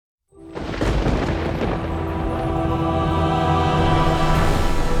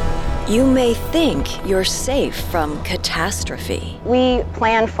You may think you're safe from catastrophe. We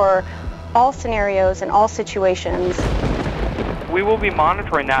plan for all scenarios and all situations. We will be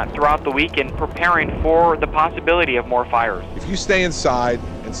monitoring that throughout the week and preparing for the possibility of more fires. If you stay inside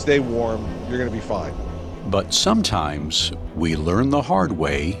and stay warm, you're going to be fine. But sometimes we learn the hard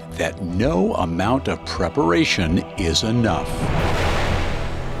way that no amount of preparation is enough.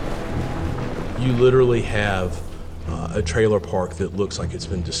 You literally have a trailer park that looks like it's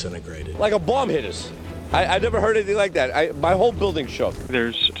been disintegrated. Like a bomb hit us. I never heard anything like that. My whole building shook.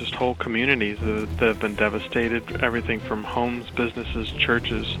 There's just whole communities that have been devastated. Everything from homes, businesses,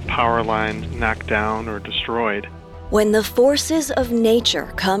 churches, power lines knocked down or destroyed. When the forces of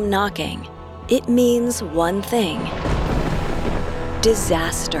nature come knocking, it means one thing: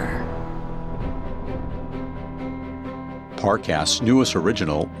 disaster. Parcast's newest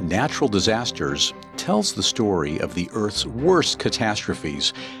original, Natural Disasters, tells the story of the Earth's worst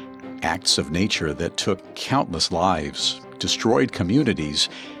catastrophes, acts of nature that took countless lives, destroyed communities,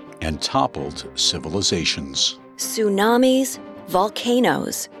 and toppled civilizations. Tsunamis,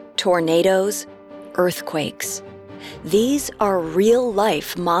 volcanoes, tornadoes, earthquakes. These are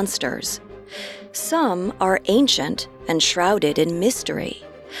real-life monsters. Some are ancient and shrouded in mystery,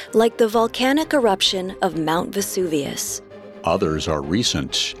 like the volcanic eruption of Mount Vesuvius. Others are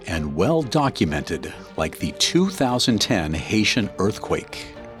recent and well-documented, like the 2010 Haitian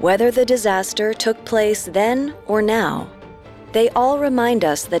earthquake. Whether the disaster took place then or now, they all remind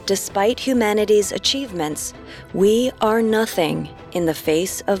us that despite humanity's achievements, we are nothing in the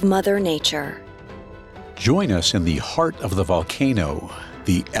face of Mother Nature. Join us in the heart of the volcano,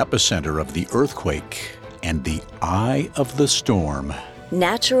 the epicenter of the earthquake, and the eye of the storm.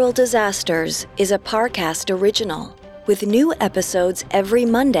 Natural Disasters is a Parcast original, with new episodes every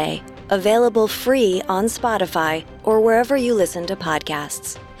Monday, available free on Spotify or wherever you listen to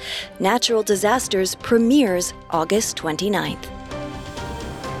podcasts. Natural Disasters premieres August 29th.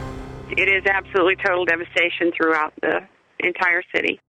 It is absolutely total devastation throughout the entire city.